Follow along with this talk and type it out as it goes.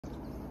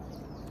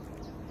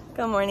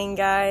Good morning,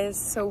 guys.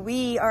 So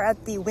we are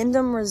at the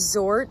Wyndham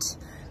Resort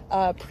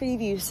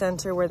preview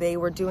center where they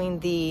were doing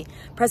the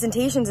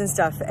presentations and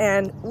stuff,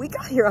 and we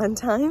got here on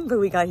time, but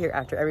we got here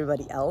after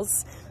everybody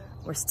else.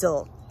 We're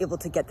still able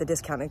to get the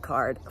discounted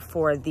card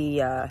for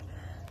the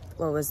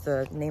what was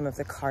the name of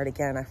the card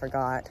again? I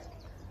forgot.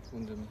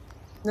 Wyndham.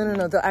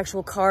 No, the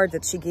actual card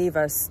that she gave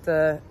us.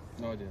 No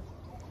idea.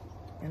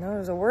 I know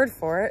there's a word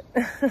for it.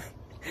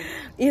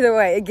 Either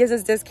way, it gives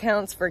us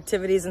discounts for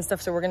activities and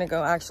stuff, so we're gonna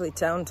go actually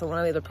down to one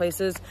of the other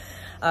places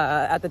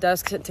at the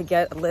desk to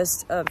get a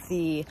list of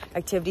the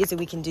activities that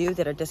we can do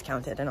that are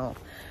discounted and all.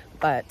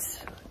 But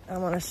I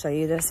want to show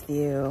you this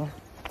view.